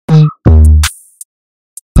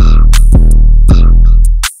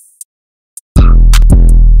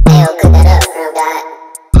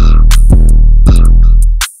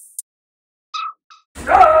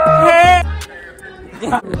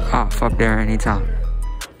fuck there anytime.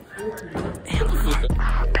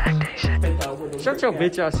 Shut your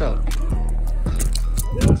bitch ass up.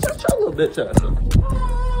 Shut your little bitch ass up.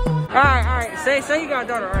 Alright. Say you got a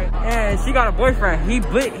daughter, right? And she got a boyfriend. He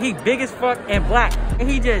big as fuck and black. And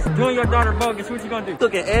he just doing your daughter bogus. What you gonna do?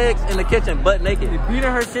 Cooking eggs in the kitchen, butt naked. He beating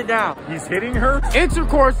her shit down. He's hitting her.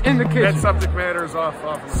 Intercourse in the kitchen. That subject matter is off.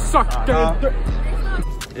 Suck that.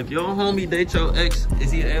 If your homie date your ex, is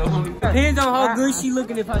he an L homie? Depends on how good she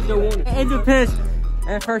looking if I still want it. It depends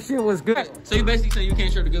if her shit was good. So you basically saying you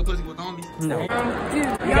can't share the good pussy with the homies? No. Dude,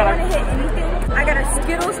 y'all wanna hit anything? I got a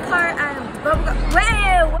Skittles cart, I am bubblegum.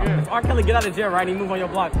 Wow! If R. Kelly get out of jail, right? He move on your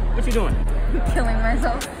block. What you doing? I'm killing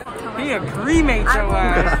myself. He a cremate your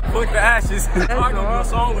ass. Fuck the ashes. I'm gonna do a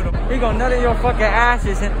song with him. He gonna nut in your fucking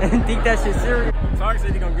ashes and think that shit serious. Tarek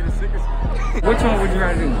said he gonna get a sickest. Which one would you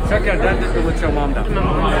rather do? Suck your dad or let your mom die?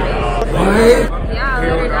 Yeah,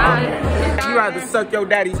 let her die. You rather suck your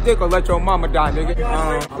daddy's dick or let your mama die, nigga?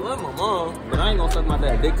 I love my mom, but I ain't gonna suck my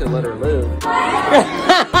dad's dick to let her live.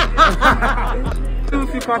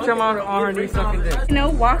 If you caught your mom on her knee sucking dick. You know,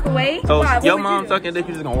 walk away. So Why? your What would mom you- sucking dick,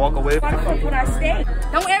 you just gonna walk away? Why the fuck would I stay?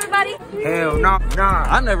 Don't everybody? Hell no, nah.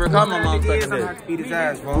 I never caught my mom sucking I'm gonna dick. have to beat his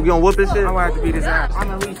ass, bro. You gonna whoop his shit? I'm gonna have to beat his ass. I'm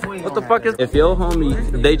at least swing. What the fuck is? If your homie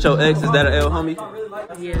date your ex, is that an L homie?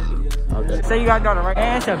 Yeah. Okay. Say you got a daughter, right?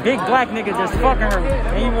 And it's a big black nigga just fucking her.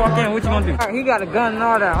 And you walk in, what you gonna do? He got a gun and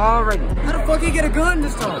all that already. How the fuck he get a gun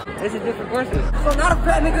this time? It's a different question. So not a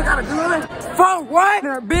fat nigga got a gun? Fuck what?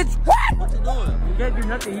 Bitch, what? What you doing? You can't do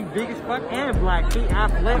nothing. He big as fuck and black. He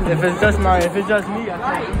athletic. If it's just me, I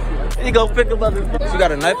can't. You go pick a mother. She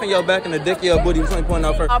got a knife in your back and a dick in your booty. Which one pointing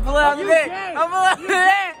out first? I pull out the dick. I pull out the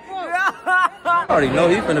dick. I already know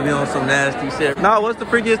he finna be on some nasty shit. Nah, what's the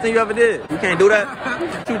freakiest thing you ever did? You can't do that?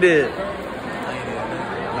 What you did?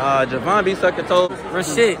 Nah, Javon be sucking toes. For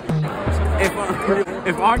shit.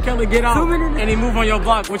 If R. Kelly get out and he move on your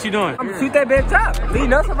block, what you doing? I'm gonna shoot that bitch up. Leave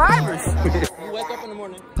no survivors. You wake up in the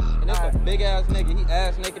morning and it's a big ass nigga. He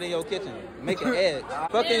ass naked in your kitchen, making eggs.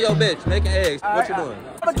 Fucking your bitch, making eggs. What you doing?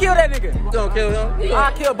 I'm gonna kill that nigga. You gonna kill him?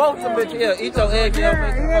 I'll kill both of them bitches. Yeah, eat your eggs in your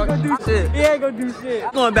face. He ain't gonna do Shit. He ain't gonna do shit.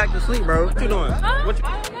 I'm going back to sleep, bro. What you doing? What you,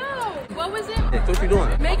 I don't know. What was it? what you doing?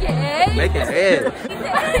 Making eggs? Making eggs. Eat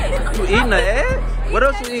the eggs. You eating the eggs? What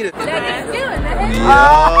else you eating? That gets killing the eggs.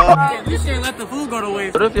 Yeah. You shouldn't let the food go to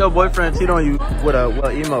waste. What if your boyfriend cheat on you with a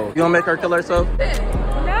emo? You gonna make her kill herself? No.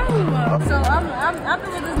 So I've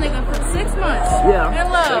been with this nigga for 6 months. Yeah. In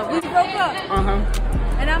love. We broke up.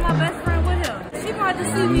 And I'm my best friend with him. She tried to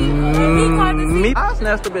see me. And he tried to see me. I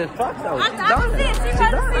snatched a bitch. Fuck though. I can see it. She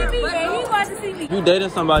tried to see me. And he tried to see me. You dating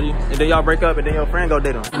somebody and then y'all break up and then your friend go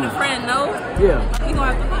date him. And the friend knows. Yeah. He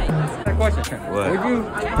gonna have to fight. That question.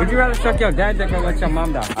 What? Would you rather suck your dad dick or let your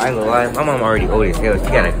mom die? I ain't gonna lie, my mom already old as hell. She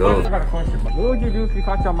gotta I go. got a question. What would you do if you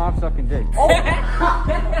caught your mom sucking dick?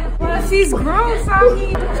 Well, she's gross, I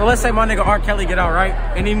mean. So let's say my nigga R. Kelly get out, right?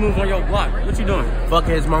 And he move on your block. What you doing? Fuck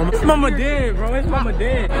his mama. His mama dead, bro. His mama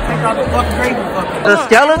dead. Take out the fucking grave and fuck. The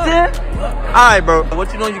skeleton? Alright, bro.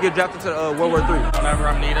 What you know you get drafted to World War III? Whenever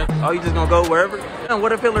I'm needed. Oh, you just gonna go wherever? And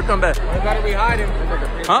what if Hitler come back? You better be hiding.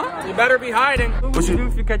 Huh? You better be hiding. What would you do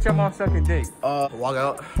if you catch your mom sucking dick? Walk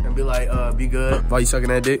out and be like, be good. While you sucking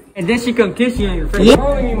that dick? And then she come kiss you in your face. Yeah.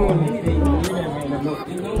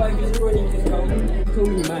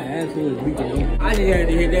 I just had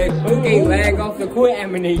to hear that. Okay, lag off the court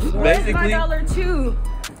ammunition. Basically, $1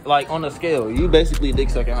 like on a scale, you basically dick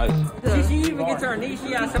sucking height. She even gets her knee.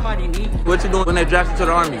 She has somebody knee. What you doing when they draft you to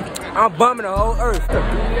the army? I'm bumming the whole earth.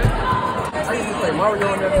 I used to play Mario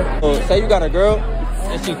on that. So say you got a girl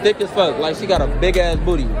and she thick as fuck, like she got a big ass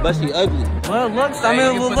booty, but she ugly. Well, looks. I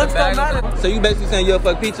mean, looks don't matter. So you basically saying you'll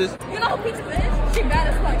fuck Peaches? You know who Peaches is? She bad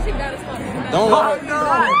as fuck. She bad as fuck. Don't lie.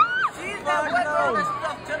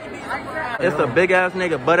 It's a big ass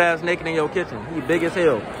nigga, butt ass naked in your kitchen. He big as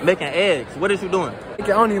hell, making eggs. What is you doing? I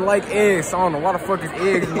don't even like eggs, so I don't know why the fuck is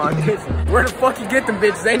eggs in my kitchen. Where the fuck you get them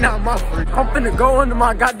bitches? They not my fault. I'm finna go under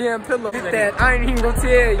my goddamn pillow. Get that, I ain't even gonna tell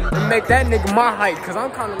you. And make that nigga my height, cause I'm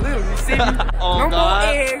kinda little, you see me? Oh, no God.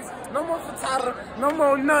 more eggs, no more frittata, no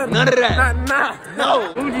more nothing. None of that. Nah. No.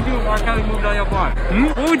 What would you do if R. Kelly moved on your block?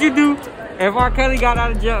 What would you do if R. Kelly got out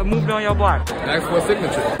of jail and moved on your block? Ask for a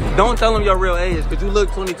signature. Don't tell him your real age, cause you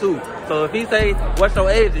look 22. So if he say, what's your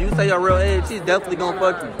age, and you say your real age, he's definitely gonna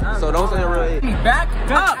fuck you. So don't say your real age. Back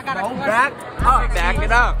up, bro. Back up. Back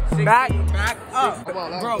it up. Back up.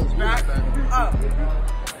 Bro, back up.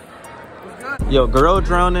 Your girl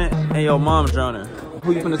drowning and your mom drowning.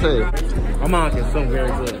 Who you finna say? My mom gets something very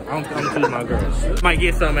good. I'm choosing my girls. Might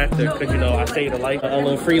get some after, cause you know I saved a life, a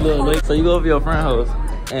little free little lick. So you go over your friend house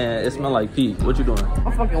and it smell like pee. What you doing?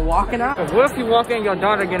 I'm fucking walking out. What if you walk in, your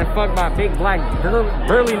daughter getting fucked by a big black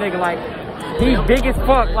burly nigga, like, he big as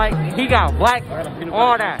fuck, like, he got black,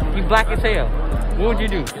 all that. He black as hell. What would you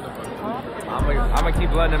do? I'm gonna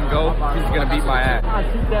keep letting him go. He's gonna beat my ass. I'll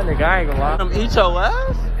shoot that nigga, I ain't gonna lie. From eat your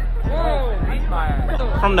ass? Whoa, beat my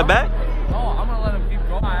ass. From the back? No, I'm gonna let him keep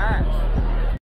going my ass.